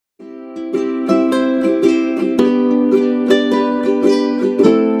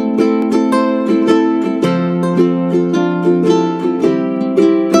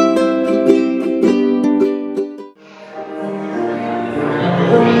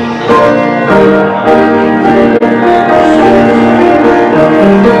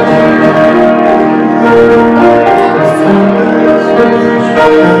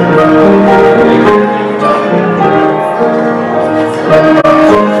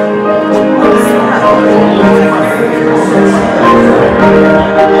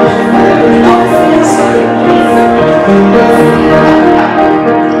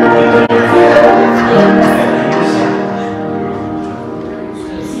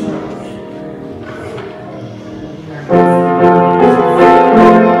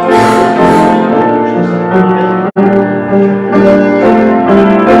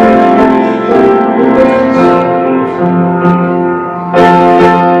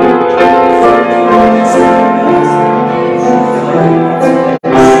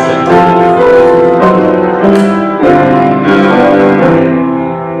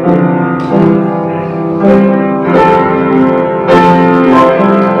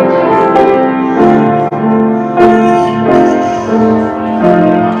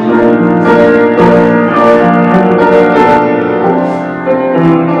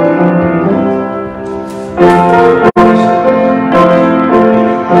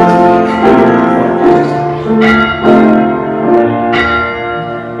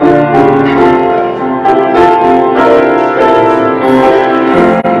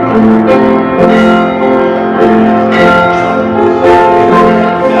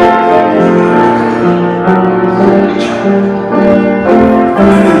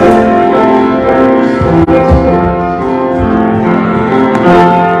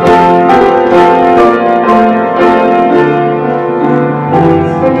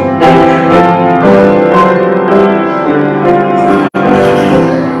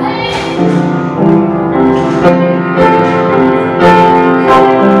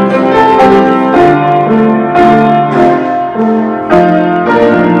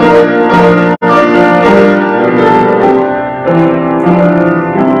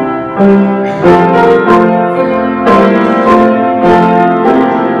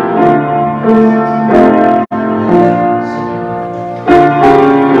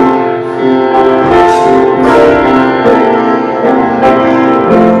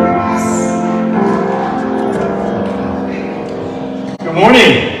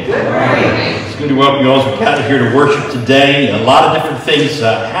Today, a lot of different things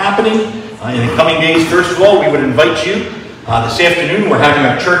happening in the coming days. First of all, we would invite you this afternoon. We're having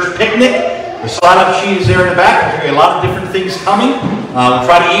our church picnic. The sign-up sheet is there in the back. There's going to be a lot of different things coming. We'll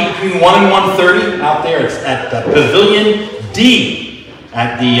try to eat between 1 and 1:30 out there. It's at Pavilion D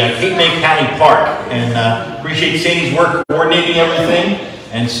at the Cape May County Park. And appreciate Sandy's work coordinating everything.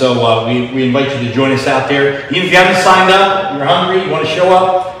 And so we invite you to join us out there. Even if you haven't signed up, you're hungry, you want to show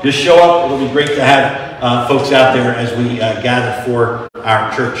up, just show up. It'll be great to have folks out there as we gather for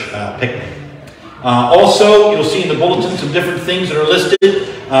our church picnic. Also, you'll see in the bulletin some different things that are listed.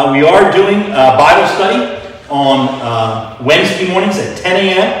 We are doing a Bible study on Wednesday mornings at 10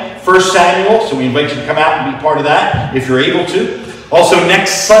 a.m., 1 Samuel, so we invite you to come out and be part of that if you're able to. Also,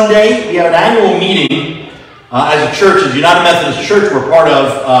 next Sunday, we have an annual meeting as a church. As United Methodist Church, we're part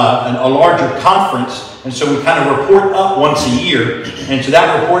of a larger conference. And so we kind of report up once a year. And so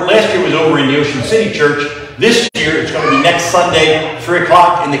that report last year was over in the Ocean City Church. This year it's going to be next Sunday, 3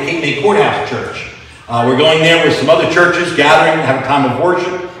 o'clock in the Cape May Courthouse Church. We're going there with some other churches, gathering, have a time of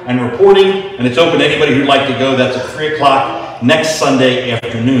worship and reporting. And it's open to anybody who'd like to go. That's at 3 o'clock next Sunday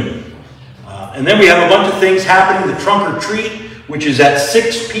afternoon. And then we have a bunch of things happening. The trunk or treat, which is at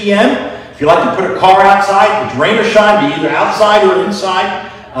 6 p.m. If you like to put a car outside, it's rain or shine, be either outside or inside.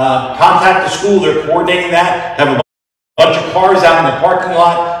 Contact the school, they're coordinating that. Have a bunch of cars out in the parking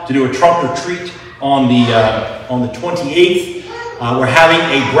lot to do a trunk or treat on the 28th. We're having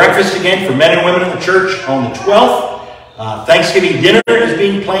a breakfast again for men and women in the church on the 12th. Thanksgiving dinner is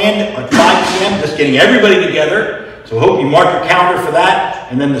being planned at 5 p.m., just getting everybody together. So I hope you mark your calendar for that.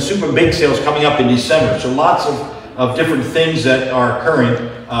 And then the soup and bake sale is coming up in December. So lots of different things that are occurring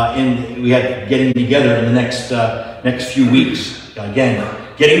we had getting together in the next few weeks. Again,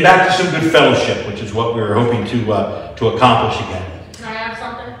 getting back to some good fellowship, which is what we were hoping to accomplish again. Can I add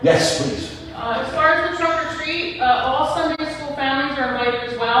something? Yes, please. As far as the trunk or treat, all Sunday school families are invited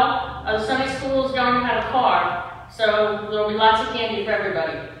as well. The Sunday school is going to have a car, so there will be lots of candy for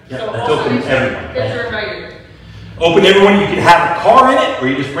everybody. Yeah, so that's all open to everyone. Kids are invited. Open to everyone. You can have a car in it, or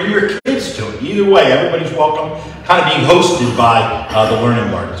you just bring your kids to it. Either way, everybody's welcome. Kind of being hosted by the Learning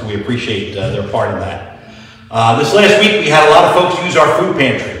Garden, so we appreciate their part in that. This last week, we had a lot of folks use our food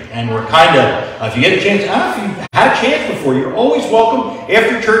pantry, and we're kind of, if you get a chance, if you've had a chance before, you're always welcome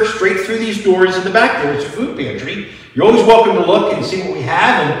after church, straight through these doors in the back there. It's a food pantry. you're always welcome to look and see what we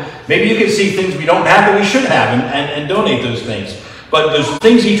have, and maybe you can see things we don't have that we should have and donate those things. But there's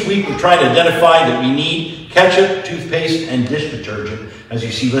things each week we're trying to identify that we need: ketchup, toothpaste, and dish detergent, as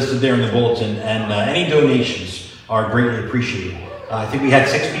you see listed there in the bulletin, and any donations are greatly appreciated. I think we had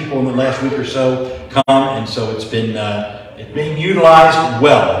 6 people in the last week or so come, and so it's been utilized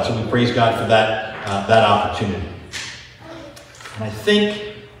well, and so we praise God for that opportunity. And I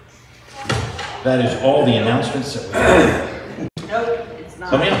think that is all the announcements that we have. Nope, it's not.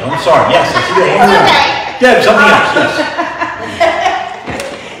 Something else? I'm sorry. Yes, I see that. Yeah, something else. Yes.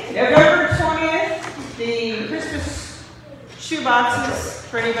 November 20th, the Christmas shoe boxes,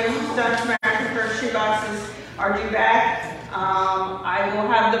 for anybody who's done American First shoe boxes, are due back. I will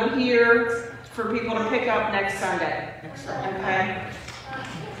have them here for people to pick up next Sunday. Okay?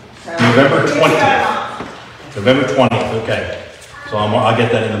 So, November 20th. November 20th, okay. So I'll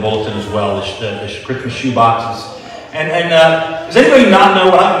get that in the bulletin as well, the Christmas shoe boxes. And does anybody not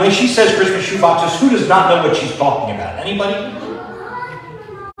know when she says Christmas shoe boxes, who does not know what she's talking about? Anybody?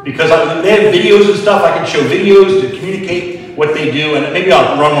 Because they have videos and stuff. I can show videos to communicate what they do, and maybe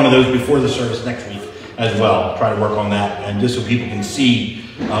I'll run one of those before the service next week as well. Try to work on that, and just so people can see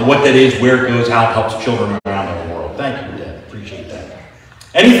what that is, where it goes, how it helps children around the world. Thank you, Deb. Appreciate that.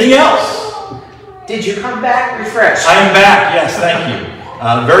 Anything else? Did you come back refreshed? I am back, yes, thank you.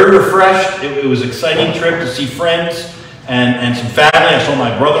 Very refreshed. It was an exciting trip to see friends and some family. I saw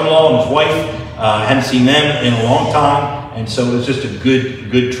my brother-in-law and his wife. I hadn't seen them in a long time, and so it was just a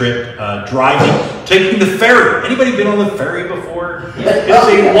good trip. Driving, taking the ferry. Anybody been on the ferry before? It's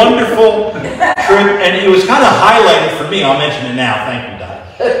a wonderful trip, and it was kind of highlighted for me. I'll mention it now. Thank you, Doc.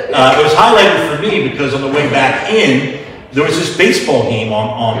 It was highlighted for me because on the way back in, there was this baseball game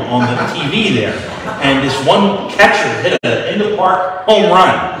on the TV there, and this one catcher hit an in-the-park home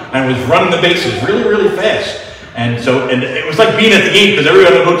run and was running the bases really fast. And it was like being at the game because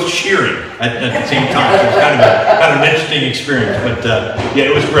everyone on the boat's cheering at the same time. So it was kind of an interesting experience. But yeah,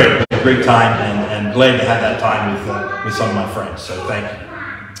 it was great. It was a great time, and glad to have that time with some of my friends. So thank you.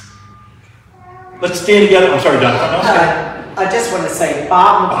 Let's stand together. I'm sorry, Don. I just want to say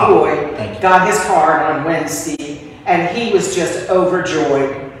Bob McCoy got his card on Wednesday, and he was just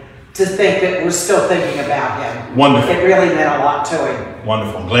overjoyed to think that we're still thinking about him. Wonderful. It really meant a lot to him.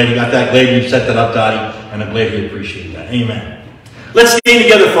 Wonderful. I'm glad you got that. Glad you set that up, Dottie, and I'm glad you appreciate that. Amen. Let's stand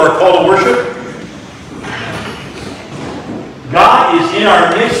together for our call to worship. God is in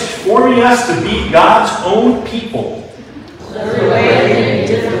our midst, forming us to be God's own people. Every way may be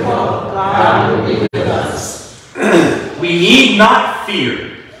difficult, God will be with us. We need not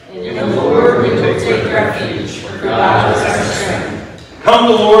fear. In the Lord we will take refuge, for God is our strength.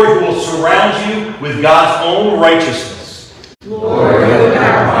 Come the Lord, who will surround you with God's own righteousness. Lord, open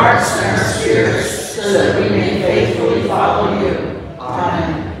our hearts and our spirits so that we may faithfully follow you.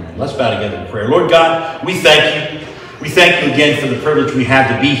 Amen. Let's bow together in prayer. Lord God, we thank you. We thank you again for the privilege we have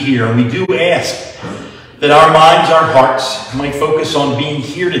to be here. And we do ask that our minds, our hearts might focus on being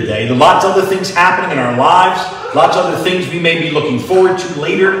here today. There are lots of other things happening in our lives, lots of other things we may be looking forward to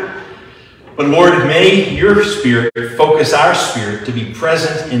later. But Lord, may your Spirit focus our spirit to be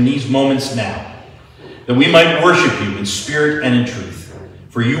present in these moments now, that we might worship you in spirit and in truth.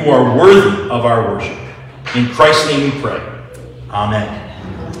 For you are worthy of our worship. In Christ's name we pray. Amen.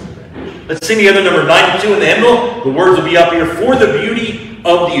 Let's sing together number 92 in the hymnal. The words will be up here. For the beauty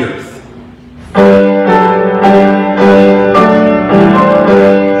of the earth.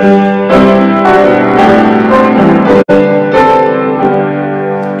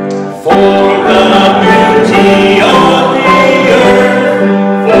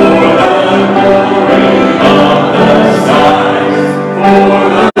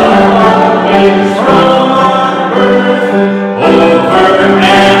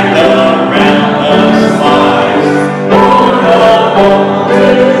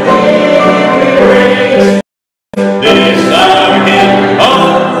 Praise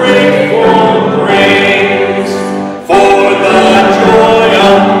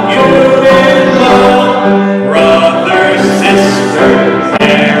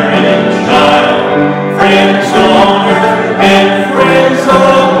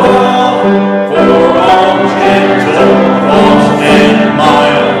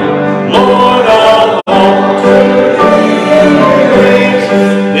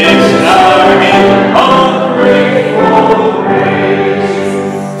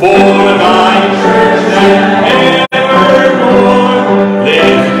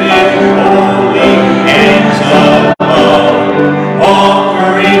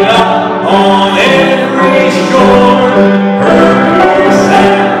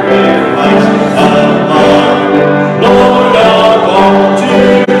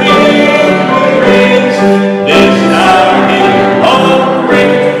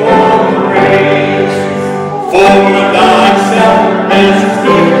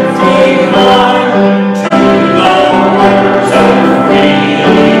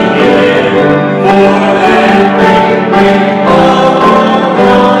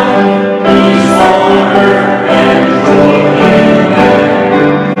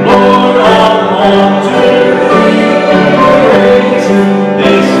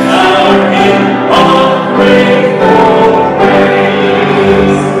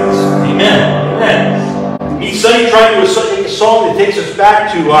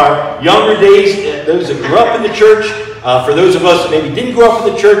to our younger days, those that grew up in the church. For those of us that maybe didn't grow up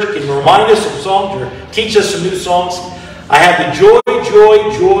in the church, can you remind us of songs or teach us some new songs? I have the joy, joy,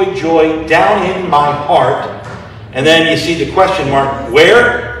 joy, joy down in my heart. And then you see the question mark,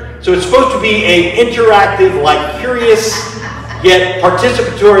 where? So it's supposed to be an interactive, like curious, yet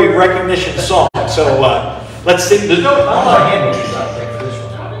participatory recognition song. So let's sing. There's no hand motions out there for this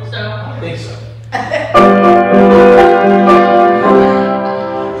one. I think so.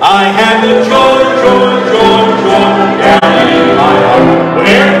 I have the joy, joy, joy, joy down in my heart.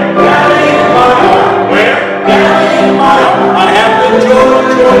 Where? Down in my heart. Where? Down in my heart. I have the joy,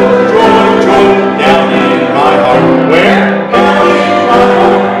 joy, joy, joy down in my heart. Where? Down in my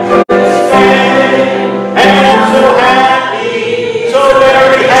heart. And I'm so happy, so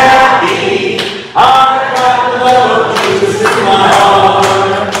very happy. I've got the love of Jesus in my heart.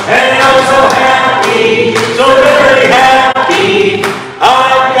 And I'm so happy, so very happy.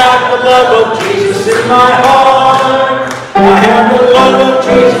 I've got the love of Jesus in my heart. I have the love of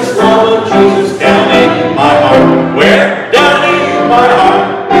Jesus down in my heart. Where? Down in my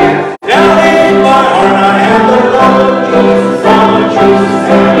heart. Down in my heart. I have the love of Jesus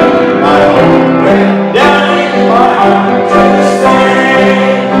down in my heart. Where? Down in my heart.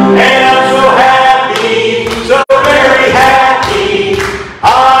 And I'm so happy, so very happy.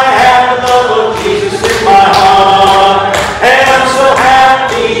 I have the love of Jesus in my heart. And I'm so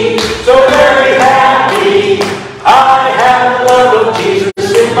happy, so very happy. I have the love of Jesus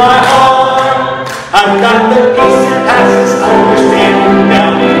in my heart. I've got the peace that passes understanding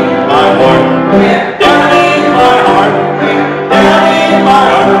down in my heart. Down in my heart. Down in my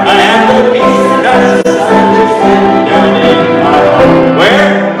heart. I have the peace that passes understanding down in my heart. Where?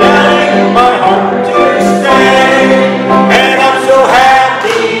 Down in my heart to stay. And I'm so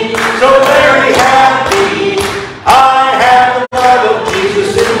happy, so very happy. I have the love of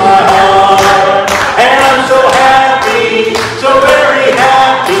Jesus in my heart. And I'm so happy, so very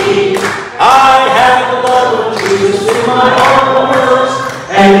happy. I have the love of Jesus in my heart.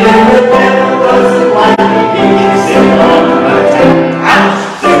 And if the devil doesn't like me, he can sing on attack.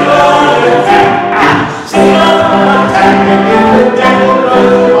 Sing on attack. Sing on attack. And if the devil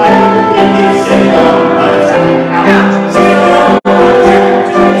doesn't like me, he can sing on attack. Sing on attack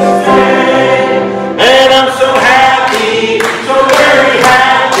to stay. And I'm so happy, so very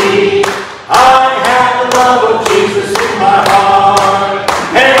happy. I have the love of Jesus in my heart.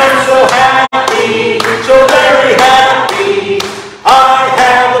 And I'm so happy, so very happy. I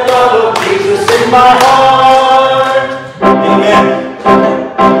have the love of Jesus in my heart. Amen.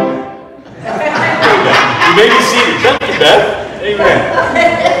 Amen. You may be seated. Thank you, Beth. Amen.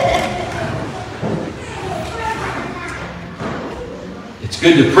 It's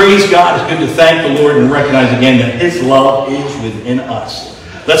good to praise God. It's good to thank the Lord and recognize again that His love is within us.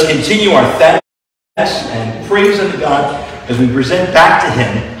 Let's continue our thanks and praise unto God as we present back to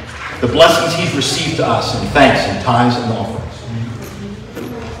Him the blessings He's received to us in thanks and tithes and offerings.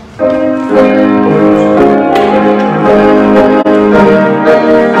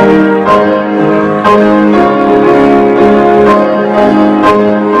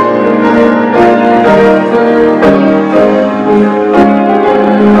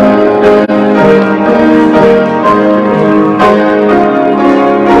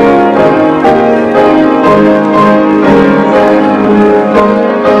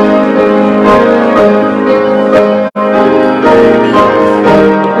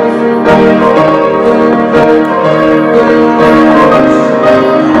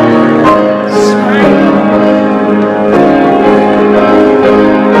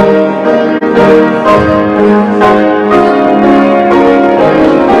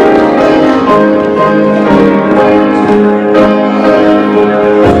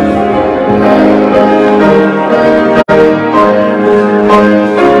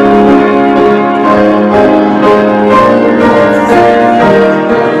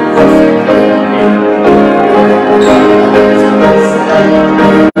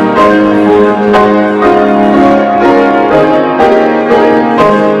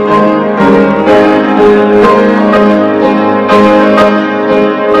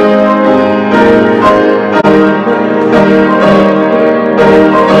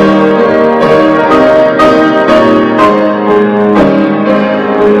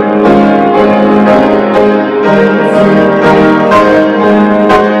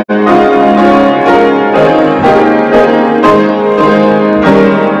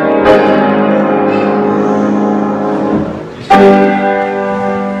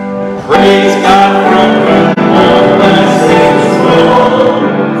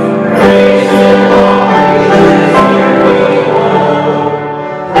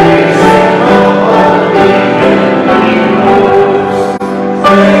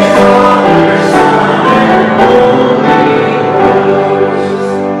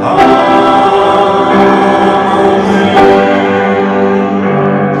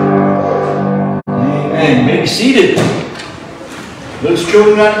 Seated. Those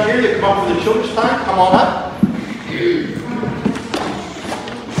children out here that come up for the children's time, come on up.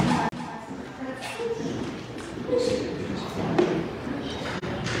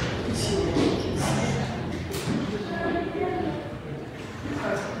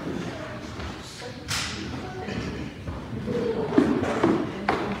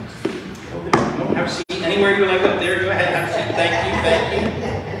 Have a seat anywhere you like up there. Go ahead, have a seat. Thank you, thank you.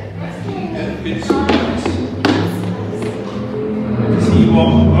 Good to see you.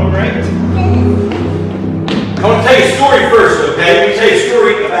 All right. I want to tell you a story first, okay? Let me tell you a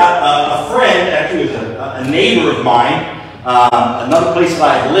story about a friend, actually it was a neighbor of mine, another place that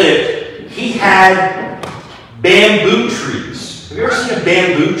I lived. He had bamboo trees. Have you ever seen a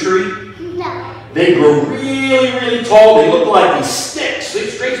bamboo tree? No. They grow really, really tall. They look like these sticks,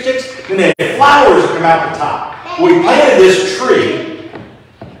 straight sticks, and they have flowers that come out the top. Well, we planted this tree,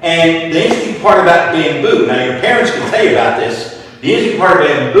 and the interesting part about bamboo, now your parents can tell you about this, the interesting part of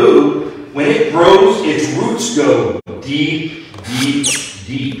bamboo, when it grows, its roots go deep, deep,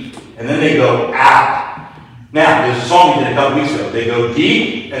 deep. And then they go out. Now, there's a song we did a couple weeks ago. They go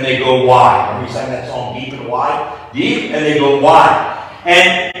deep and they go wide. Remember we sang that song, Deep and Wide? Deep and they go wide.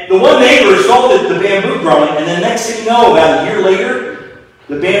 And the one neighbor saw the bamboo growing, and then next thing you know, about a year later,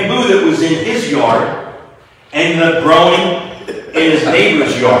 the bamboo that was in his yard ended up growing in his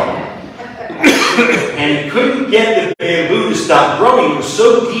neighbor's yard. And he couldn't get the bamboo to stop growing. It was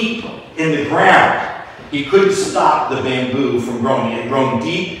so deep in the ground, he couldn't stop the bamboo from growing. It had grown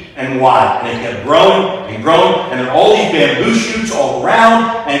deep and wide, and it kept growing and growing, and there are all these bamboo shoots all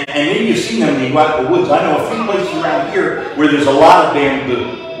around, and maybe you've seen them when you go out in the woods. I know a few places around here where there's a lot of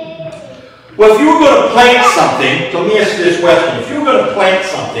bamboo. Well, if you were going to plant something, so let me ask you this question. If you were going to plant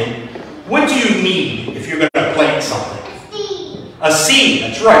something, what do you need if you're going to plant something? A seed,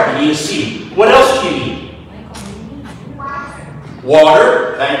 that's right, you need a seed. What else do you need?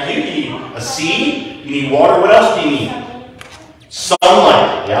 Water, thank you. You need a seed, you need water. What else do you need?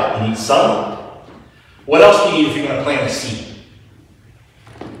 Sunlight, yeah, you need sunlight. What else do you need if you're going to plant a seed?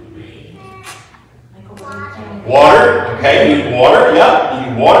 Water, okay, you need water, yeah,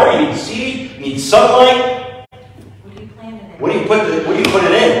 you need water, you need seed, you need sunlight. What do you put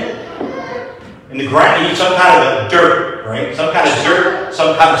it in? In the ground, you need some kind of a dirt, right? Some kind of dirt,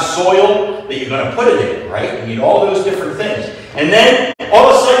 some kind of soil that you're going to put it in, right? You need all those different things. And then, all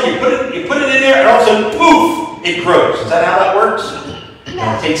of a sudden, you put it in there, and all of a sudden, poof, it grows. Is that how that works?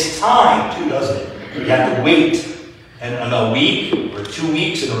 And it takes time, too, doesn't it? You have to wait a week or 2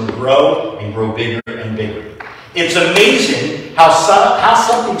 weeks, and it'll grow and grow bigger and bigger. It's amazing how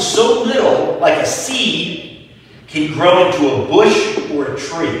something so little, like a seed, can grow into a bush or a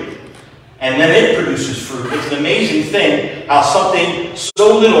tree. And then it produces fruit. It's an amazing thing how something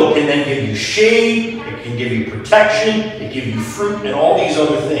so little can then give you shade, it can give you protection, it can give you fruit, and all these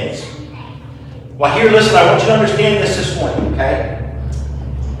other things. Well, here, listen, I want you to understand this morning, okay?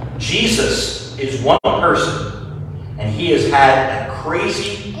 Jesus is one person, and he has had a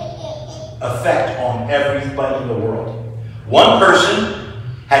crazy effect on everybody in the world. One person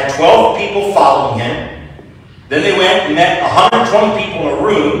had 12 people following him. Then they went and met 120 people in a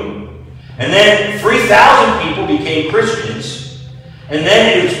room. And then 3,000 people became Christians. And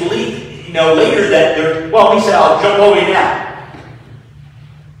then it was believed, later that he said, I'll jump over you now.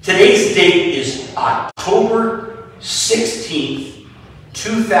 Today's date is October 16th,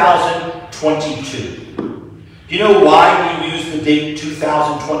 2022. Do you know why we use the date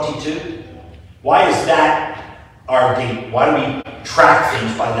 2022? Why is that our date? Why do we track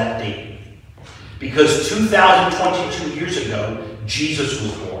things by that date? Because 2022 years ago, Jesus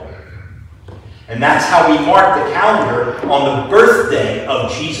was born. And that's how we mark the calendar on the birthday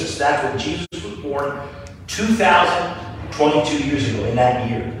of Jesus. That's when Jesus was born 2022 years ago, in that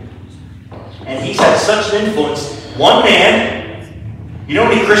year. And he's had such an influence. One man, you know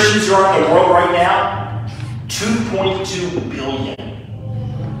how many Christians there are in the world right now? 2.2 billion.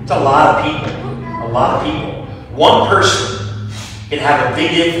 It's a lot of people. A lot of people. One person can have a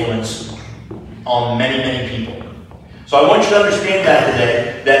big influence on many, many people. So I want you to understand that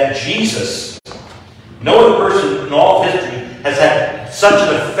today, that Jesus, no other person in all of history has had such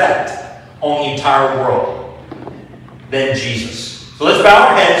an effect on the entire world than Jesus. So let's bow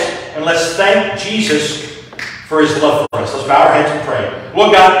our heads and let's thank Jesus for his love for us. Let's bow our heads and pray.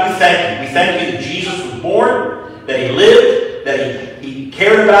 Lord God, we thank you. We thank you that Jesus was born, that he lived, that he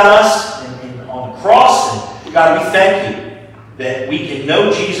cared about us on the cross. And God, we thank you that we can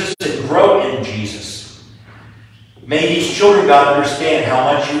know Jesus and grow in Jesus. May these children, God, understand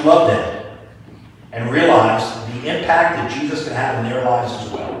how much you love them and realize the impact that Jesus can have in their lives as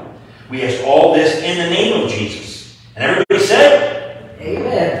well. We ask all this in the name of Jesus. And everybody said,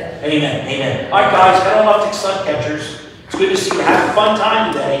 Amen. Amen. Amen. All right, guys, got all left sun catchers. It's good to see you having a fun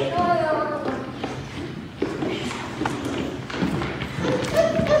time today.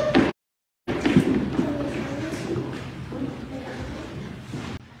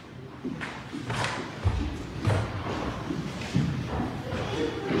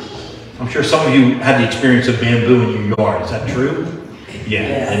 I'm sure some of you had the experience of bamboo in your yard. Is that true?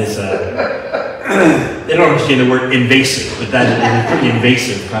 Yeah, it is. They don't understand the word invasive, but that is a pretty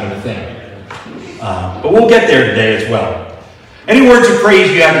invasive kind of a thing. But we'll get there today as well. Any words of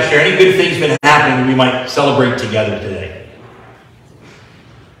praise you have to share? Any good things been happening that we might celebrate together today?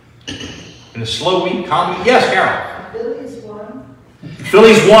 In a slow week, calm week? Yes, Carol. Phillies won.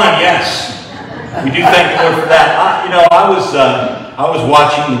 Phillies won, yes. We do thank the Lord for that. I was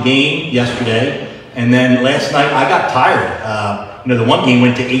watching the game yesterday, and then last night I got tired. The one game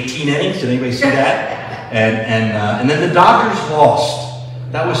went to 18 innings. Did anybody see that? And then the Dodgers lost.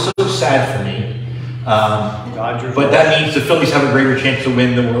 That was so sad for me. But that means the Phillies have a greater chance to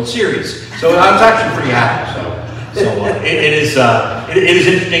win the World Series. So I was actually pretty happy. It is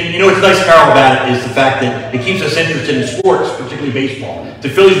interesting. You know what's nice, Carol, about it is the fact that it keeps us interested in sports, particularly baseball. If the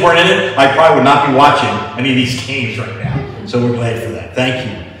Phillies weren't in it, I probably would not be watching any of these games right now. So we're glad for that. Thank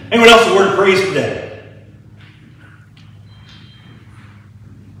you. Anyone else a word of praise today?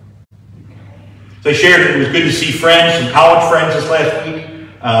 So I shared it was good to see friends, some college friends this last week,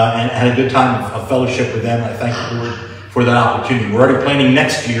 and had a good time of fellowship with them. I thank the Lord for that opportunity. We're already planning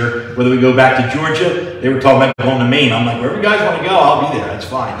next year, whether we go back to Georgia. They were talking about going to Maine. I'm like, wherever you guys want to go, I'll be there. That's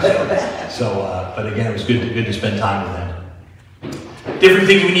fine. But again, it was good to spend time with them. Different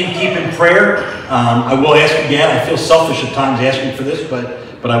things we need to keep in prayer. I will ask again. I feel selfish at times asking for this, but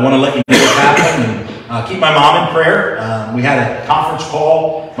I want to let you know what's happening. And keep my mom in prayer. We had a conference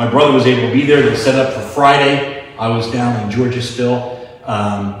call. My brother was able to be there. They set up for Friday. I was down in Georgia still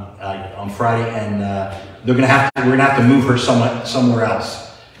on Friday, and we're going to have to move her somewhere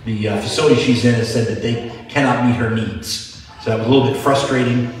else. The facility she's in has said that they cannot meet her needs. So that was a little bit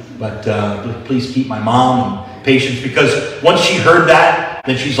frustrating, but please keep my mom and patience, because once she heard that,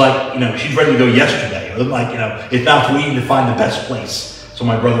 then she's like, she's ready to go yesterday. Like, it's now we need to find the best place. So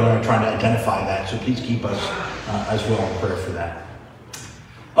my brother and I are trying to identify that. So please keep us as well in prayer for that.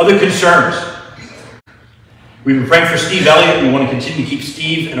 Other concerns. We've been praying for Steve Elliott. We want to continue to keep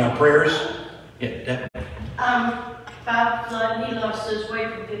Steve in our prayers. Yeah, Deb? Bob Flood, he lost his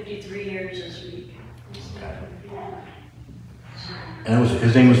wife for 53 years this week. Okay. And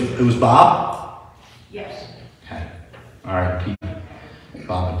his name was Bob? Yes. Okay. All right, keep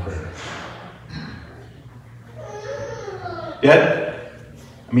Bob in prayer. Deb?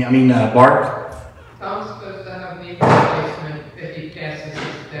 Bart? I'm supposed to have knee replacement if he passes his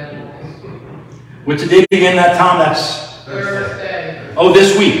deadline. What's the date again, that Tom? That's Thursday. Oh,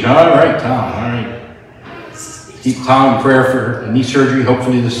 this week. All right, Tom. All right. Keep Tom in prayer for knee surgery,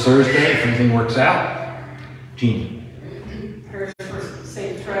 hopefully this Thursday, if everything works out. Jean. Prayers for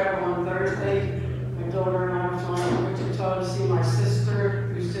safe travel on Thursday. My daughter and I were flying to Wichita to see my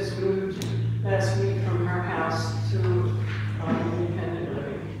sister, who's just moved last week from her house to independent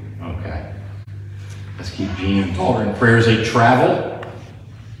living. Okay. Let's keep Jean and daughter in prayer as they travel.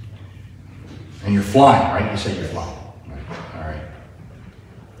 And you're flying, right? You said you're flying. Right. All right.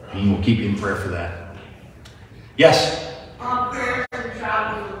 Jean will keep you in prayer for that. Yes? Prayers for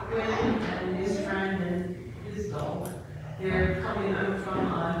travel for Quinn and his friend and his dog. They're coming over from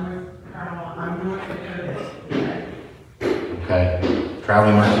North Dakota. Okay.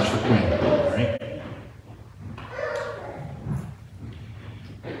 Traveling mercies for Quinn. All right.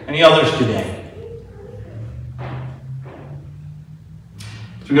 Any others today?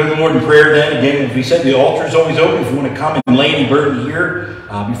 So we go to the Lord in prayer then. Again, as we said, the altar is always open if you want to come and lay any burden here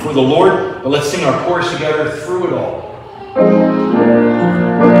before the Lord. But let's sing our chorus together, Through It All.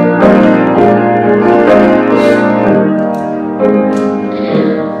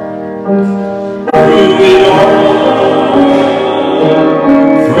 Through it all,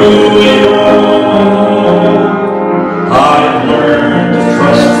 through it all, I've learned to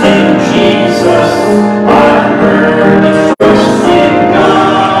trust in Jesus. I've learned to trust in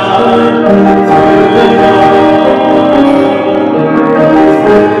God.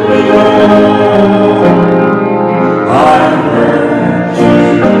 Through it all, I've learned to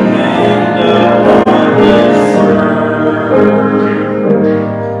depend upon His word.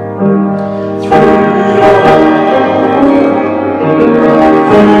 Through it all,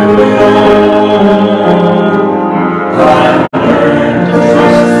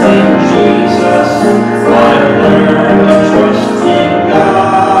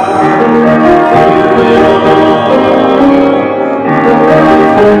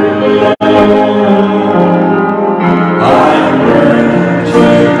 Lord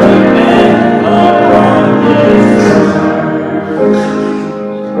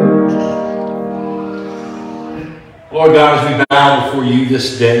God, as we bow before you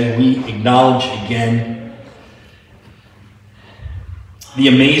this day, we acknowledge again the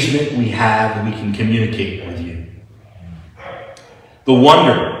amazement we have that we can communicate with you. The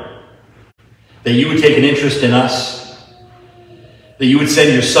wonder that you would take an interest in us, that you would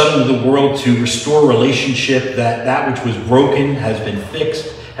send your Son into the world to restore relationship, that which was broken has been fixed,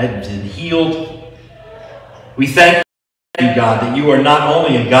 has been healed. We thank you, God, that you are not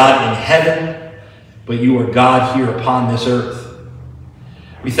only a God in heaven, but you are God here upon this earth.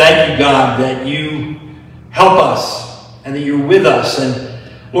 We thank you, God, that you help us and that you're with us. And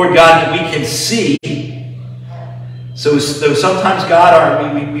Lord God, that we can see. So sometimes,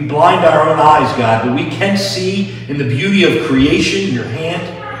 God, we blind our own eyes, God, but we can see in the beauty of creation, your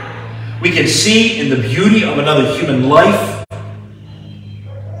hand. We can see in the beauty of another human life,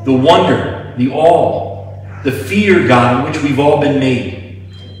 the wonder, the awe, the fear, God, in which we've all been made.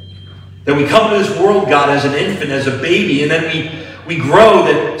 That we come to this world, God, as an infant, as a baby, and then we grow,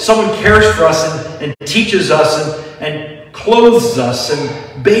 that someone cares for us and teaches us and clothes us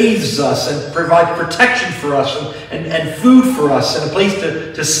and bathes us and provides protection for us and food for us and a place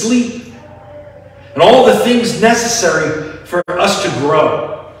to sleep. And all the things necessary for us to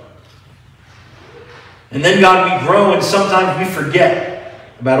grow. And then, God, we grow and sometimes we forget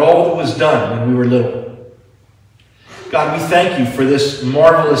about all that was done when we were little. God, we thank you for this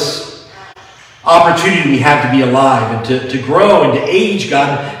marvelous opportunity we have to be alive and to grow and to age,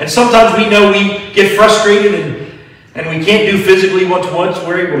 God. And sometimes we know we get frustrated and we can't do physically what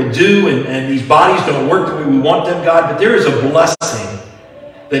we're able to do, and these bodies don't work the way we want them, God. But there is a blessing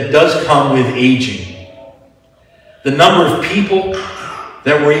that does come with aging. The number of people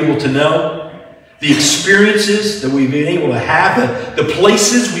that we're able to know, the experiences that we've been able to have, the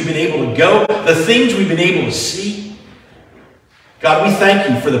places we've been able to go, the things we've been able to see. God, we thank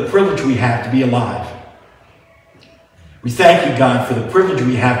you for the privilege we have to be alive. We thank you, God, for the privilege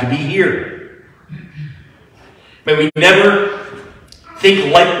we have to be here. May we never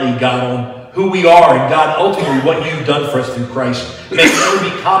think lightly, God, on who we are and, God, ultimately what you've done for us through Christ. May it never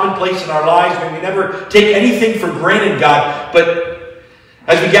be commonplace in our lives. May we never take anything for granted, God. But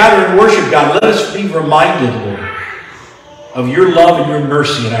as we gather and worship, God, let us be reminded, Lord, of your love and your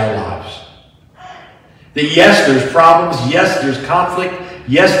mercy in our lives. That yes, there's problems, yes, there's conflict,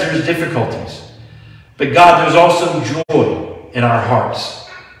 yes, there's difficulties. But God, there's also joy in our hearts.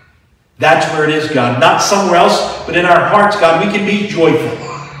 That's where it is, God. Not somewhere else, but in our hearts, God, we can be joyful.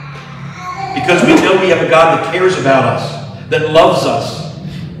 Because we know we have a God that cares about us, that loves us.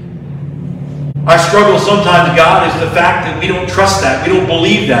 Our struggle sometimes, God, is the fact that we don't trust that, we don't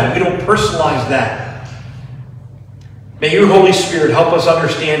believe that, we don't personalize that. May your Holy Spirit help us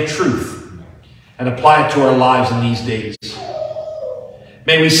understand truth and apply it to our lives in these days.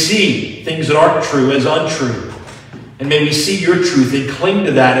 May we see things that aren't true as untrue. And may we see your truth and cling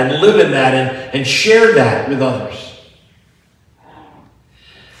to that and live in that and share that with others.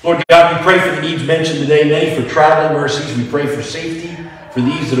 Lord God, we pray for the needs mentioned today, many for traveling mercies. We pray for safety for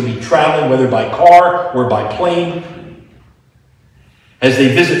these that will be traveling, whether by car or by plane. As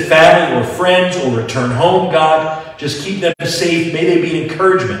they visit family or friends or return home, God, just keep them safe. May they be an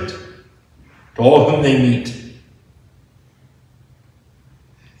encouragement to all whom they meet.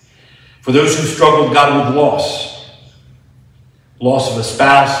 For those who struggle, God, with loss of a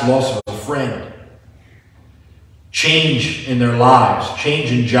spouse, loss of a friend, change in their lives,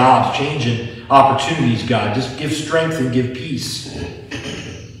 change in jobs, change in opportunities, God, just give strength and give peace.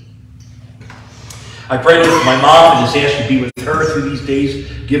 I pray for my mom and just ask you to be with her through these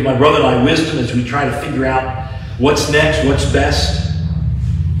days. Give my brother and I wisdom as we try to figure out what's next, what's best.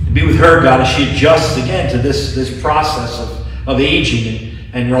 Be with her, God, as she adjusts again to this process of aging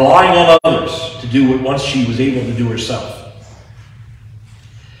and relying on others to do what once she was able to do herself.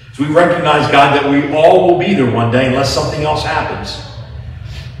 So we recognize, God, that we all will be there one day unless something else happens.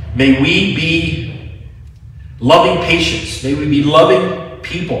 May we be loving patients. May we be loving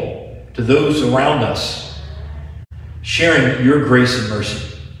people to those around us, sharing your grace and mercy.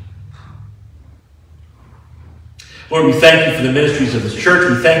 Lord, we thank you for the ministries of this church.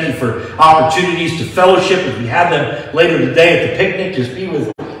 We thank you for opportunities to fellowship as we have them later today at the picnic. Just be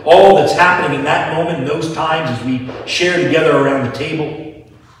with all that's happening in that moment, in those times as we share together around the table.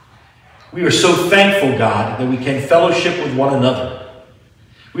 We are so thankful, God, that we can fellowship with one another.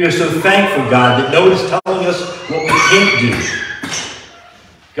 We are so thankful, God, that no one is telling us what we can't do.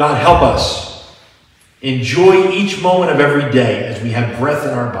 God, help us Enjoy each moment of every day as we have breath in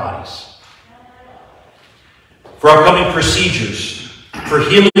our bodies. For upcoming procedures, for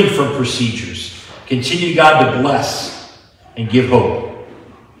healing from procedures, continue, God, to bless and give hope.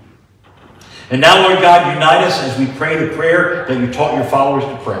 And now, Lord God, unite us as we pray the prayer that you taught your followers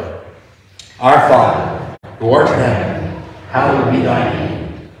to pray. Our Father, who art in heaven, hallowed be thy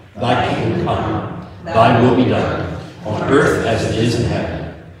name. Thy kingdom come, thy will be done, on earth as it is in heaven.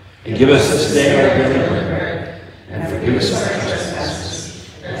 And give us this day our daily bread, and forgive us our trespasses,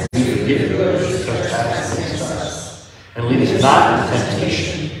 as we forgive those who trespass against us. And lead us not into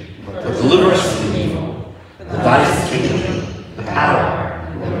temptation, but deliver us from evil. For thine is the kingdom, the power,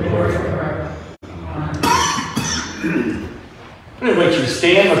 and the glory forever. I'm going to invite you to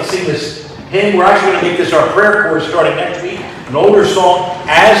stand. Let's sing this hymn. We're actually going to make this our prayer chorus starting next week. An older song,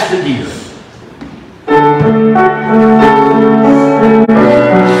 As the Deer.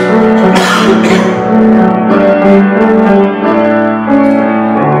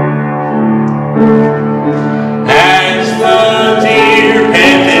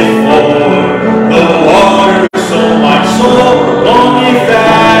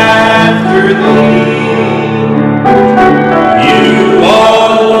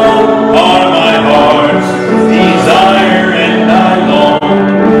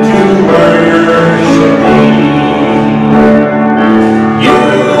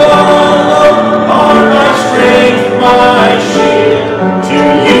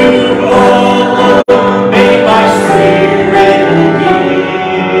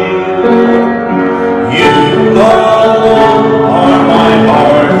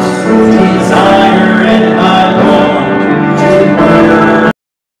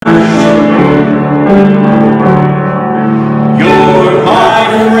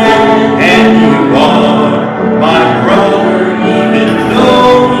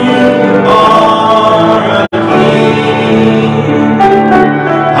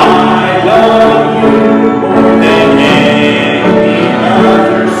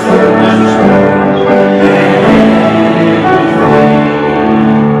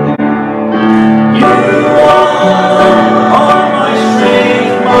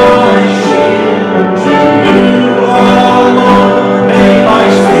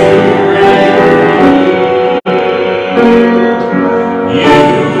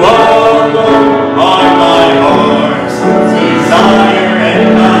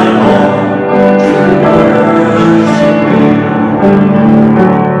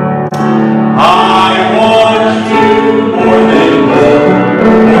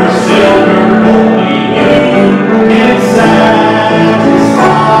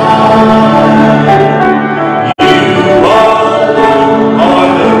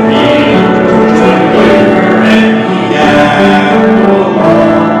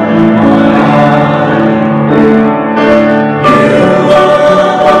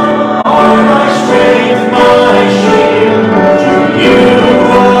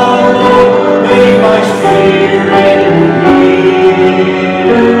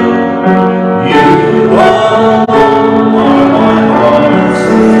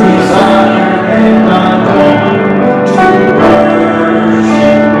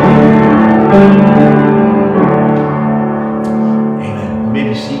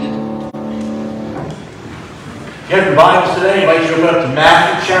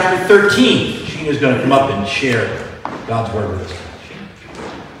 Share God's word with us.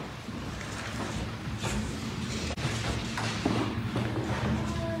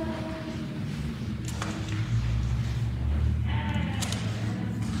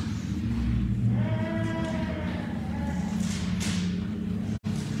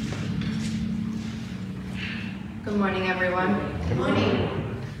 Good morning, everyone. Good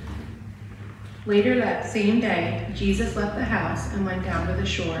morning. Later that same day, Jesus left the house and went down to the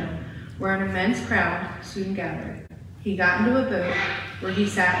shore, where an immense crowd soon gathered. He got into a boat where he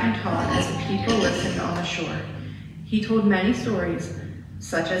sat and taught as the people listened on the shore. He told many stories,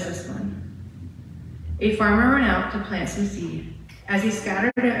 such as this one. A farmer went out to plant some seed. As he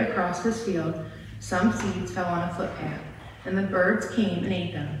scattered it across his field, some seeds fell on a footpath, and the birds came and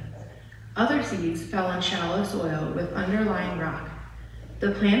ate them. Other seeds fell on shallow soil with underlying rock.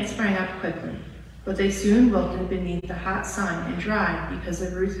 The plants sprang up quickly, but they soon wilted beneath the hot sun and dried because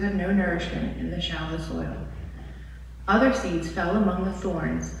the roots had no nourishment in the shallow soil. Other seeds fell among the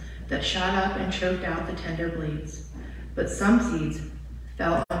thorns that shot up and choked out the tender blades. But some seeds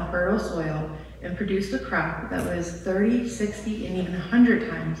fell on fertile soil and produced a crop that was 30, 60, and even 100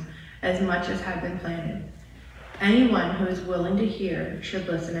 times as much as had been planted. Anyone who is willing to hear should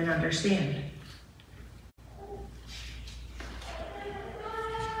listen and understand.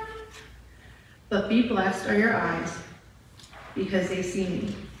 But be blessed are your eyes, because they see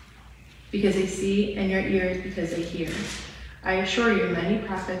me, because they see, and your ears, because they hear. I assure you, many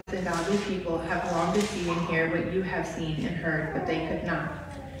prophets and godly people have longed to see and hear what you have seen and heard, but they could not.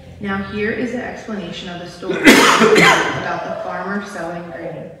 Now here is the explanation of the story about the farmer sowing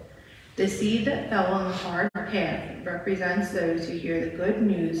grain. The seed that fell on the hard path represents those who hear the good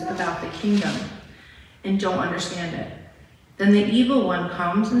news about the kingdom and don't understand it. Then the evil one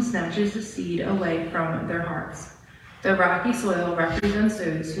comes and snatches the seed away from their hearts. The rocky soil represents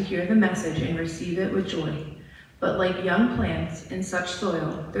those who hear the message and receive it with joy. But like young plants in such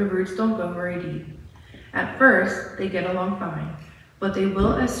soil, their roots don't go very deep. At first, they get along fine, but they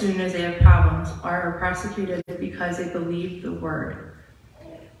will as soon as they have problems or are persecuted because they believe the word.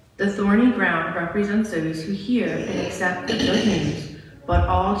 The thorny ground represents those who hear and accept the good news, but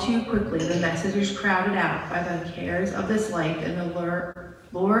all too quickly the message is crowded out by the cares of this life and the lure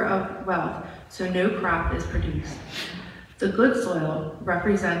of wealth, so no crop is produced. The good soil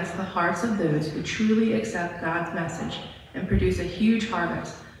represents the hearts of those who truly accept God's message and produce a huge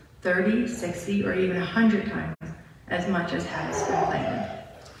harvest, 30, 60, or even 100 times as much as has been planted.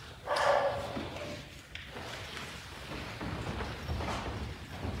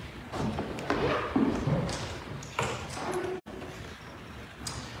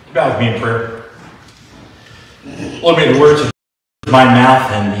 Bow with me in prayer. Lord, may the words of my mouth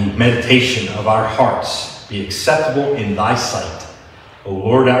and the meditation of our hearts be acceptable in thy sight, O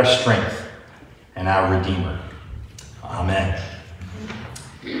Lord, our strength and our Redeemer. Amen.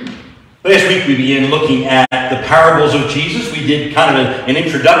 Last week we began looking at the parables of Jesus. We did kind of an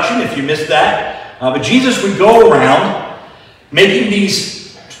introduction, if you missed that. But Jesus would go around telling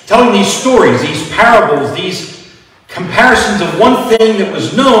these stories, these parables, these comparisons of one thing that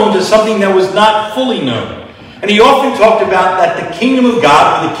was known to something that was not fully known. And he often talked about that the kingdom of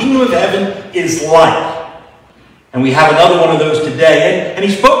God, or the kingdom of heaven, is like. And we have another one of those today. And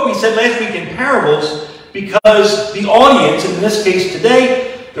he said last week, in parables, because the audience, and in this case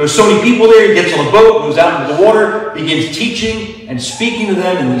today, there were so many people there. He gets on a boat, goes out into the water, begins teaching and speaking to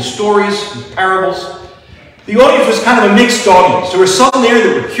them in these stories, these parables. The audience was kind of a mixed audience. There were some there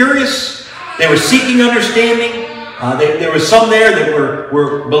that were curious. They were seeking understanding. There were some there that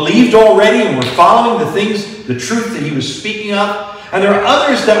were believed already and were following the truth that he was speaking of. And there were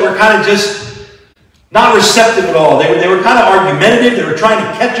others that were kind of just not receptive at all. They were kind of argumentative. They were trying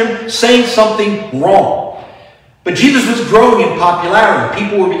to catch him saying something wrong. But Jesus was growing in popularity.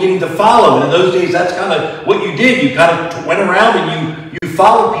 People were beginning to follow. And in those days, that's kind of what you did. You kind of went around and you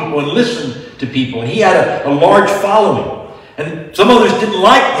followed people and listened to people. And he had a large following. And some others didn't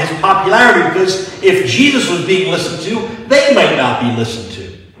like his popularity because if Jesus was being listened to, they might not be listened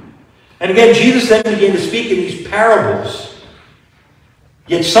to. And again, Jesus then began to speak in these parables.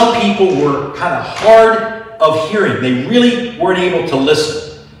 Yet some people were kind of hard of hearing. They really weren't able to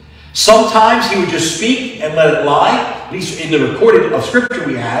listen. Sometimes he would just speak and let it lie. At least in the recording of Scripture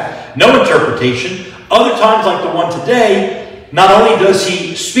we have. No interpretation. Other times, like the one today, not only does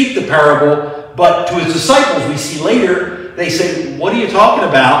he speak the parable, but to his disciples, we see later, they say, "What are you talking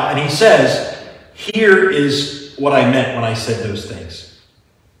about?" And he says, "Here is what I meant when I said those things."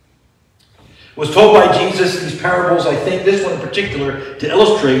 Was told by Jesus, these parables, I think this one in particular, to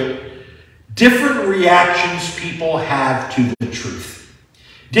illustrate different reactions people have to the truth.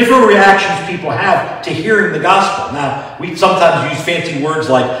 Different reactions people have to hearing the gospel. Now, we sometimes use fancy words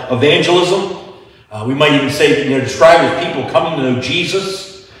like evangelism. We might even say, describe as people coming to know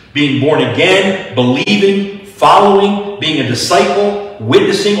Jesus, being born again, believing, following, being a disciple,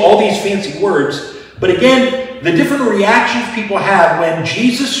 witnessing, all these fancy words. But again, the different reactions people have when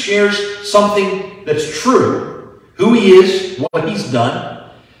Jesus shares something that's true, who he is, what he's done,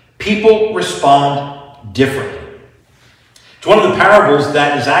 people respond differently. It's one of the parables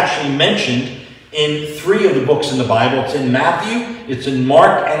that is actually mentioned in 3 of the books in the Bible. It's in Matthew, it's in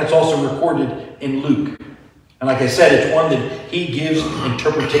Mark, and it's also recorded in Luke. And like I said, it's one that he gives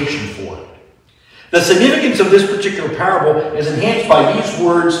interpretation for. The significance of this particular parable is enhanced by these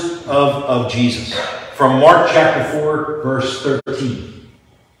words of Jesus from Mark chapter 4, verse 13.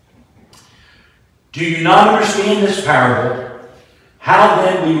 Do you not understand this parable? How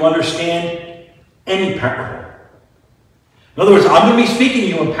then will you understand any parable? In other words, I'm going to be speaking to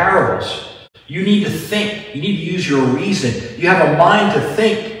you in parables. You need to think. You need to use your reason. You have a mind to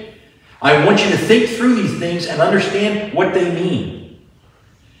think. I want you to think through these things and understand what they mean.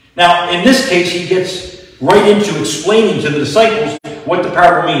 Now, in this case, he gets right into explaining to the disciples what the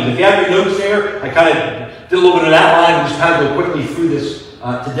parable means. If you have your notes there, I kind of did a little bit of an outline and just kind of go quickly through this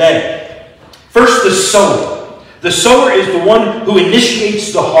today. First, the sower. The sower is the one who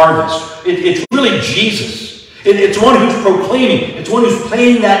initiates the harvest. It's really Jesus. It's one who's proclaiming. It's one who's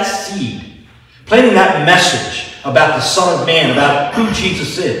planting that seed, planting that message about the Son of Man, about who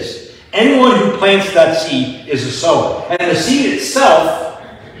Jesus is. Anyone who plants that seed is a sower. And the seed itself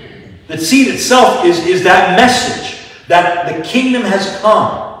is that message that the kingdom has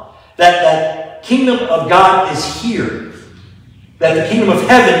come, that kingdom of God is here, that the kingdom of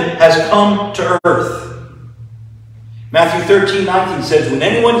heaven has come to earth. Matthew 13:19 says, when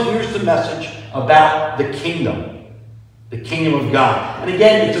anyone hears the message about the kingdom of God. And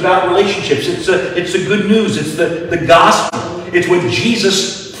again, it's about relationships. It's the good news. It's the gospel. It's what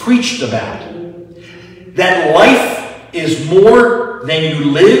Jesus preached about. That life is more than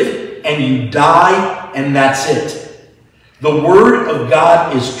you live and you die, and that's it. The Word of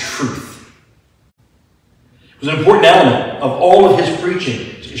God is truth. It was an important element of all of his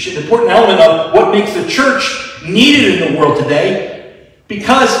preaching. It's an important element of what makes the church needed in the world today,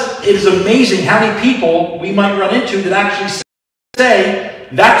 because it is amazing how many people we might run into that actually say,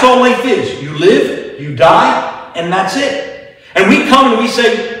 that's all life is. You live, you die, and that's it. And we come and we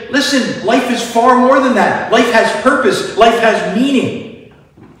say, listen, life is far more than that. Life has purpose. Life has meaning.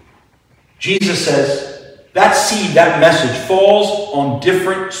 Jesus says that seed, that message, falls on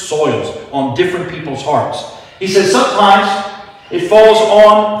different soils, on different people's hearts. He says sometimes it falls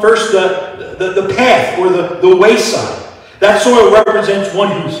on first the path or the wayside. That soil represents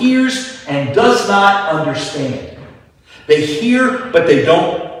one who hears and does not understand. They hear, but they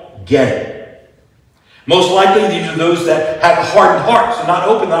don't get it. Most likely, these are those that have hardened hearts. They're not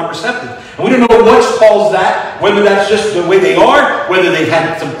open, not receptive. And we don't know what's caused that, whether that's just the way they are, whether they've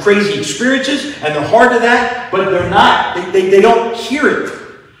had some crazy experiences and they're hard to that, but they're not. They don't hear it.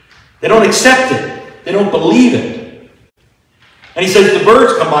 They don't accept it. They don't believe it. And he says the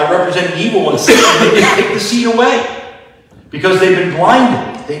birds come by representing evil ones, and they just take the seed away because they've been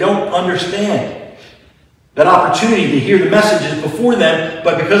blinded. They don't understand. That opportunity to hear the message is before them,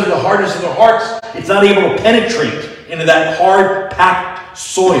 but because of the hardness of their hearts, it's not able to penetrate into that hard, packed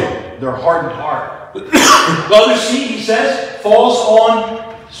soil, their hardened heart. The other seed, he says, falls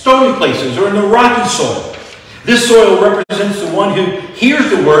on stony places or in the rocky soil. This soil represents the one who hears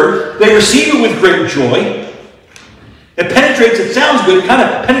the word, they receive it with great joy. It penetrates, it sounds good, it kind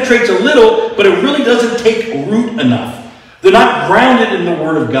of penetrates a little, but it really doesn't take root enough. They're not grounded in the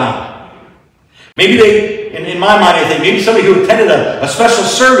Word of God. Maybe they, in my mind, I think, maybe somebody who attended a special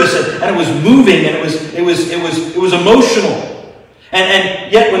service and it was moving and it was emotional.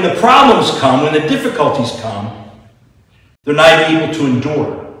 And yet when the problems come, when the difficulties come, they're not able to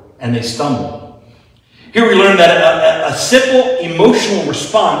endure and they stumble. Here we learn that a simple emotional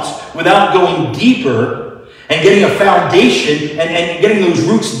response without going deeper and getting a foundation and getting those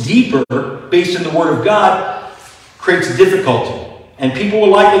roots deeper based in the Word of God creates difficulty. And people will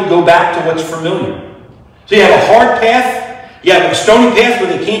likely go back to what's familiar. So you have a hard path, you have a stony path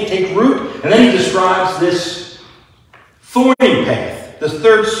where they can't take root, and then he describes this thorny path, this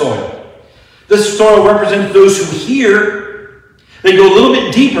third soil. This soil represents those who hear, they go a little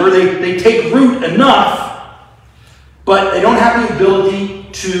bit deeper, they take root enough, but they don't have the ability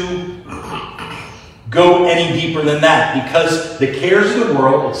to go any deeper than that because the cares of the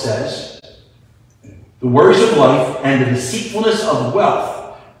world, it says, the worries of life and the deceitfulness of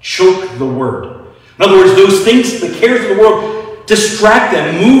wealth choke the word. In other words, those things, the cares of the world, distract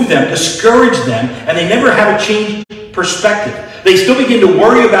them, move them, discourage them, and they never have a changed perspective. They still begin to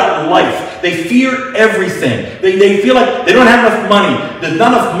worry about life. They fear everything. They feel like they don't have enough money. There's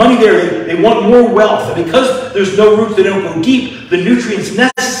not enough money there. They want more wealth. And because there's no roots, they don't go deep, the nutrients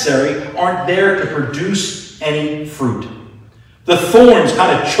necessary aren't there to produce any fruit. The thorns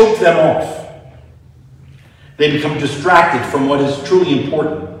kind of choke them off. They become distracted from what is truly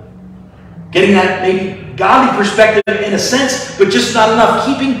important. Getting that maybe godly perspective in a sense, but just not enough.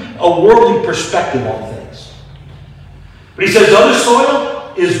 Keeping a worldly perspective on things. But he says the other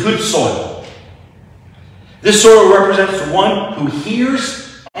soil is good soil. This soil represents the one who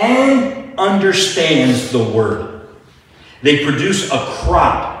hears and understands the word. They produce a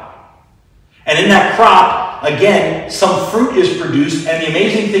crop. And in that crop, again, some fruit is produced. And the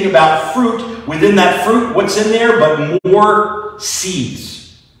amazing thing about fruit, within that fruit, what's in there but more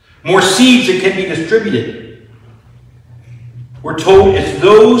seeds. More seeds that can be distributed. We're told it's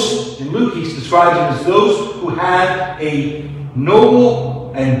those, in Luke he describes them as those who have a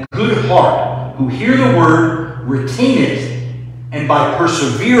noble and good heart, who hear the word, retain it, and by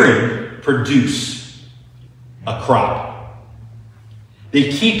persevering, produce a crop.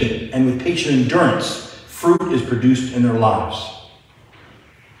 They keep it, and with patient endurance, fruit is produced in their lives.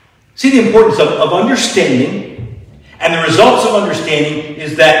 See the importance of understanding And the results of understanding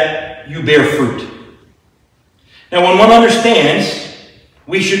is that you bear fruit. Now, when one understands,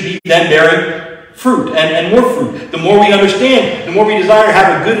 we should be then bearing fruit and more fruit. The more we understand, the more we desire to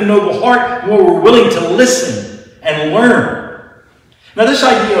have a good and noble heart, the more we're willing to listen and learn. Now, this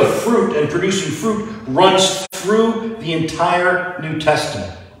idea of fruit and producing fruit runs through the entire New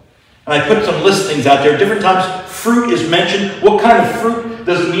Testament. And I put some listings out there. Different times fruit is mentioned. What kind of fruit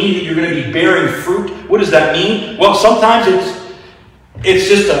does it mean that you're going to be bearing fruit? What does that mean? Well, sometimes it's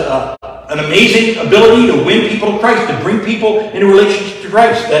just an amazing ability to win people to Christ, to bring people into relationship to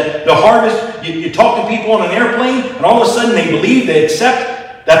Christ. That the harvest, you talk to people on an airplane, and all of a sudden they believe, they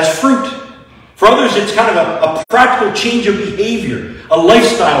accept. That's fruit. For others, it's kind of a practical change of behavior, a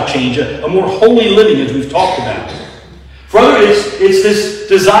lifestyle change, a more holy living, as we've talked about. For others, it's this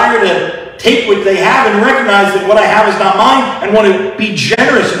desire to take what they have and recognize that what I have is not mine, and want to be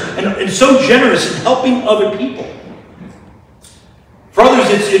generous and so generous in helping other people. For others,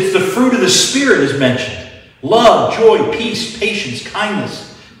 it's the fruit of the Spirit is mentioned. Love, joy, peace, patience,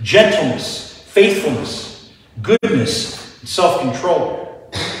 kindness, gentleness, faithfulness, goodness, and self-control.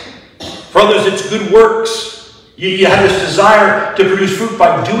 For others, it's good works. You have this desire to produce fruit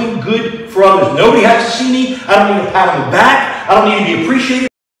by doing good for others. Nobody has to see me. I don't need a pat on the back. I don't need to be appreciated.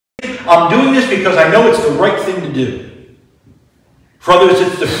 I'm doing this because I know it's the right thing to do. For others,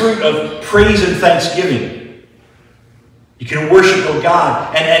 it's the fruit of praise and thanksgiving. You can worship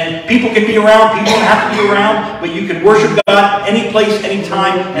God. And people can be around. People don't have to be around. But you can worship God any place, any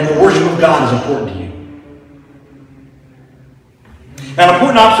time. And the worship of God is important to you. Now, an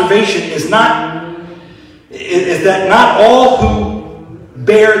important observation is that not all who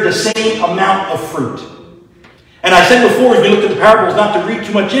bear the same amount of fruit. And I said before, as we looked at the parables, not to read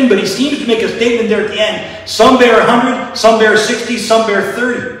too much in, but he seems to make a statement there at the end. Some bear 100, some bear 60, some bear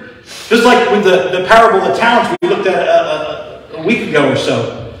 30. Just like with the parable of the talents we looked at a week ago or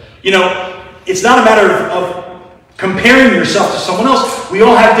so. You know, it's not a matter of comparing yourself to someone else. We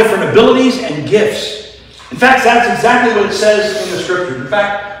all have different abilities and gifts. In fact, that's exactly what it says in the Scripture. In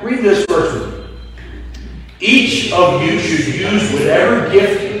fact, read this verse with me. Each of you should use whatever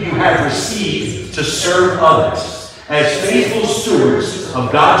gift you have received to serve others as faithful stewards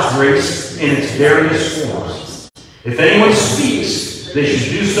of God's grace in its various forms. If anyone speaks, they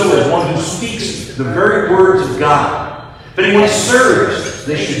should do so as one who speaks the very words of God. If anyone serves,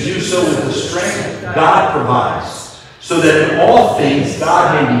 they should do so with the strength God provides, so that in all things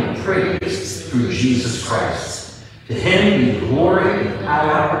God may be praised through Jesus Christ. To him be glory and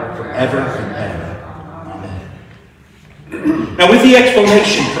power forever and ever. Now, with the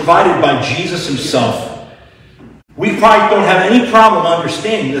explanation provided by Jesus himself, we probably don't have any problem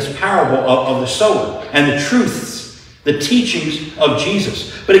understanding this parable of the sower and the truths, the teachings of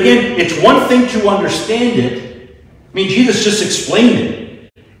Jesus. But again, it's one thing to understand it. I mean, Jesus just explained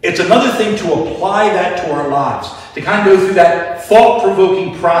it. It's another thing to apply that to our lives, to kind of go through that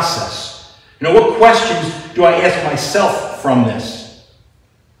thought-provoking process. You know, what questions do I ask myself from this?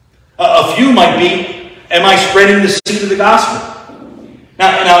 A few might be, am I spreading the seed of the gospel?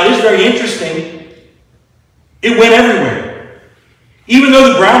 Now it is very interesting. It went everywhere. Even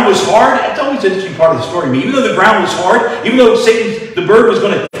though the ground was hard, it's always an interesting part of the story to me. Even though the ground was hard, even though the bird was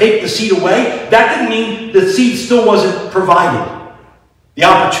going to take the seed away, that didn't mean the seed still wasn't provided. The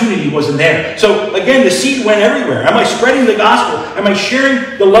opportunity wasn't there. So again, the seed went everywhere. Am I spreading the gospel? Am I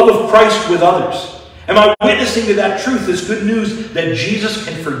sharing the love of Christ with others? Am I witnessing to that truth, this good news that Jesus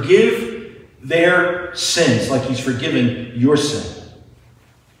can forgive their sins like he's forgiven your sin?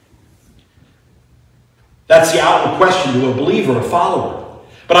 That's the outward question to a believer, a follower.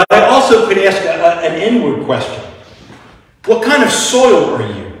 But I also could ask an inward question. What kind of soil are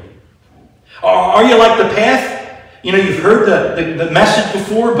you? Are you like the path? You know, you've heard the message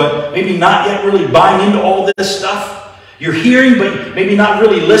before, but maybe not yet really buying into all this stuff. You're hearing, but maybe not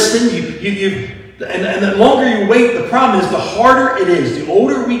really listening. And the longer you wait, the problem is the harder it is. The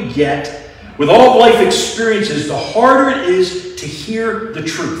older we get, with all of life experiences, the harder it is to hear the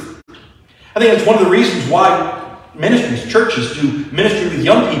truth. I think that's one of the reasons why ministries, churches do ministry with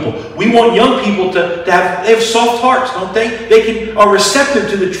young people. We want young people to have soft hearts, don't they? They are receptive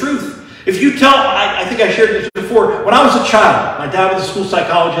to the truth. If you tell, I think I shared this before, when I was a child, my dad was a school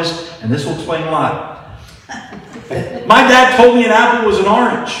psychologist, and this will explain a lot. My dad told me an apple was an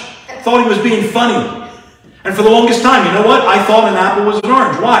orange. Thought he was being funny. And for the longest time, you know what? I thought an apple was an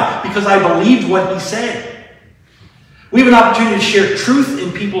orange. Why? Because I believed what he said. We have an opportunity to share truth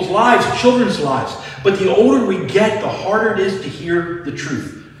in people's lives, children's lives. But the older we get, the harder it is to hear the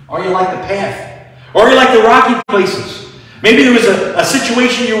truth. Are you like the path? Or are you like the rocky places? Maybe there was a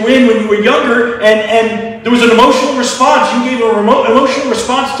situation you were in when you were younger, and there was an emotional response. You gave an emotional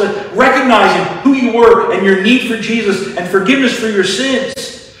response to recognizing who you were and your need for Jesus and forgiveness for your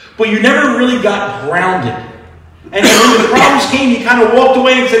sins. But you never really got grounded. And when the problems came, you kind of walked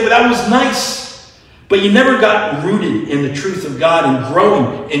away and said, well, that was nice. But you never got rooted in the truth of God and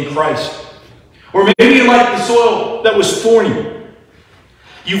growing in Christ. Or maybe you like the soil that was thorny.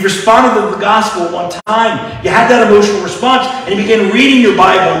 You've responded to the gospel at one time. You had that emotional response, and you began reading your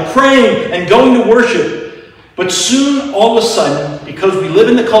Bible and praying and going to worship. But soon, all of a sudden, because we live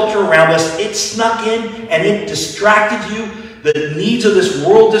in the culture around us, it snuck in and it distracted you. The needs of this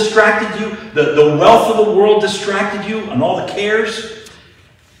world distracted you. The wealth of the world distracted you, and all the cares.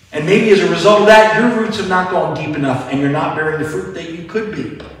 And maybe as a result of that, your roots have not gone deep enough, and you're not bearing the fruit that you could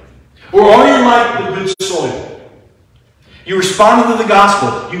be. Or are you like the good soil? You responded to the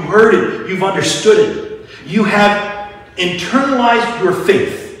gospel. You heard it. You've understood it. You have internalized your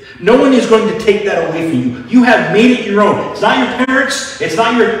faith. No one is going to take that away from you. You have made it your own. It's not your parents. It's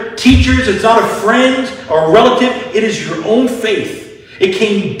not your teachers. It's not a friend or a relative. It is your own faith. It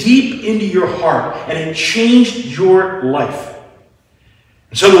came deep into your heart, and it changed your life.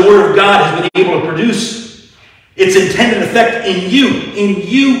 And so the Word of God has been able to produce its intended effect in you. In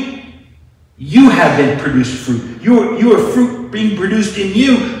you, you have been produced fruit. You are fruit being produced in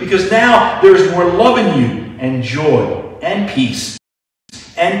you because now there is more love in you, and joy, and peace,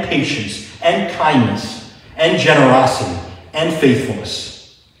 and patience, and kindness, and generosity, and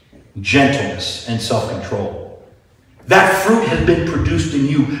faithfulness, gentleness, and self-control. That fruit has been produced in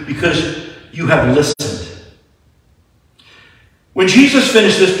you because you have listened. When Jesus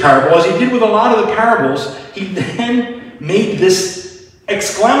finished this parable, as he did with a lot of the parables, he then made this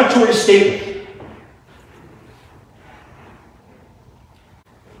exclamatory statement.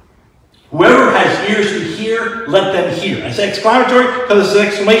 Whoever has ears to hear, let them hear. I say exclamatory because it's an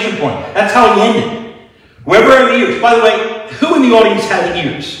exclamation point. That's how he ended. Whoever has ears. By the way, who in the audience has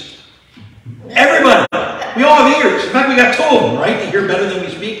ears? Everybody. We all have ears. In fact, we got 2 of them, right? To hear better than we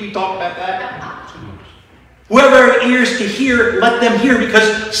speak. We talked about that. Whoever has ears to hear, let them hear.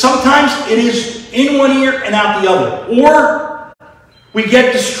 Because sometimes it is in one ear and out the other. Or we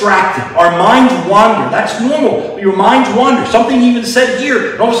get distracted. Our minds wander. That's normal. Your minds wander. Something even said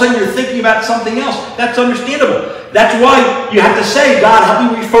here, and all of a sudden you're thinking about something else. That's understandable. That's why you have to say, God,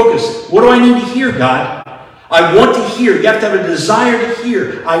 help me refocus. What do I need to hear, God? I want to hear. You have to have a desire to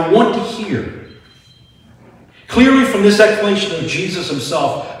hear. I want to hear. Clearly from this explanation of Jesus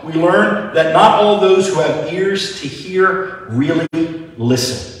himself, we learn that not all those who have ears to hear really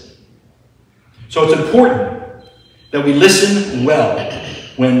listen. So it's important that we listen well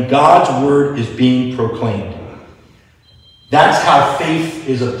when God's word is being proclaimed. That's how faith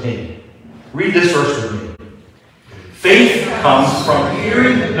is obtained. Read this verse with me. Faith comes from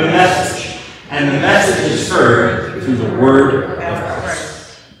hearing the message, and the message is heard through the word of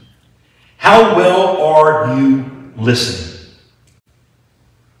Christ. How well are you listening?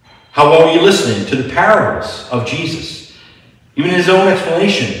 How well are you listening to the parables of Jesus? Even in his own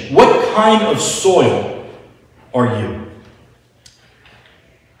explanation, what kind of soil are you?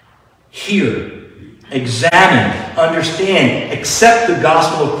 Hear, examine, understand, accept the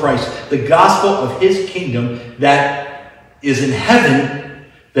gospel of Christ, the gospel of his kingdom that is in heaven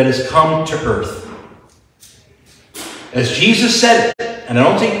that has come to earth. As Jesus said it, and I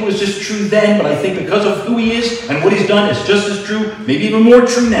don't think it was just true then, but I think because of who he is and what he's done, it's just as true, maybe even more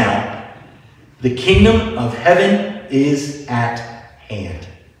true now. The kingdom of heaven is at hand.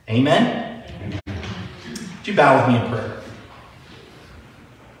 Amen? Would you bow with me in prayer?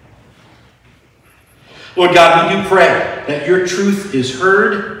 Lord God, we do pray that your truth is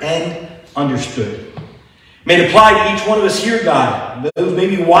heard and understood. May it apply to each one of us here, God, those may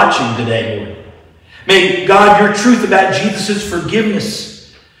be watching today, Lord. May, God, your truth about Jesus'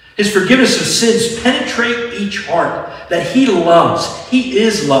 forgiveness, his forgiveness of sins, penetrate each heart, that he loves. He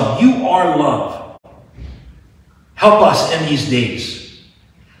is love. You are love. Help us in these days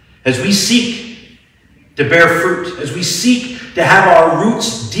as we seek to bear fruit, as we seek to have our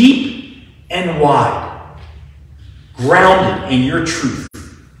roots deep and wide, grounded in your truth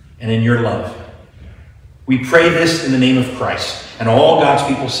and in your love. We pray this in the name of Christ. And all God's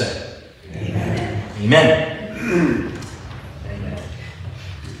people said, Amen. Amen. Amen.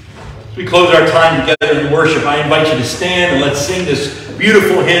 As we close our time together in worship, I invite you to stand and let's sing this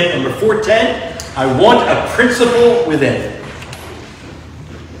beautiful hymn, number 410, I Want a Principle Within.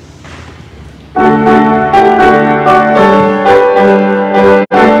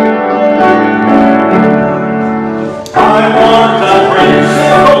 I want a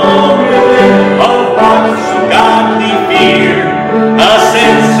principle within of God's godly fear.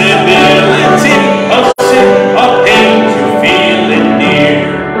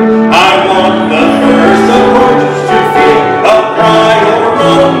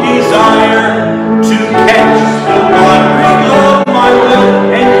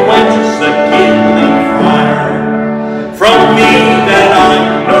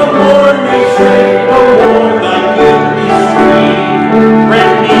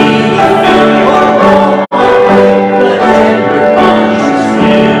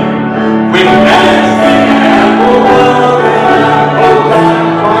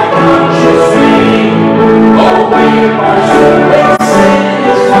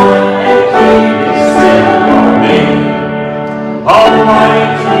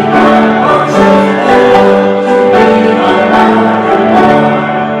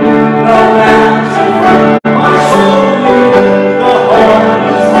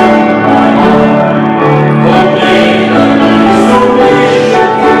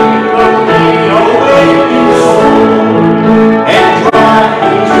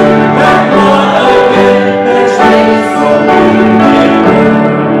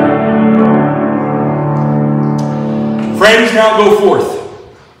 Friends, now go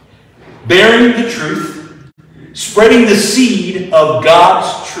forth, bearing the truth, spreading the seed of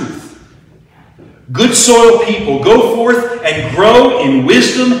God's truth. Good soil people, go forth and grow in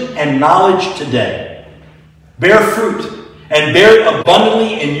wisdom and knowledge today. Bear fruit and bear it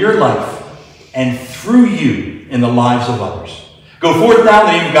abundantly in your life and through you in the lives of others. Go forth now in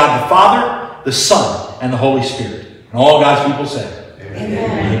the name of God the Father, the Son, and the Holy Spirit. And all God's people say,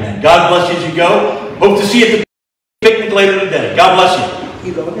 Amen. Amen. God bless you as you go. Hope to see you at the picnic later today. God bless you.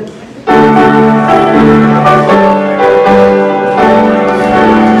 You go ahead.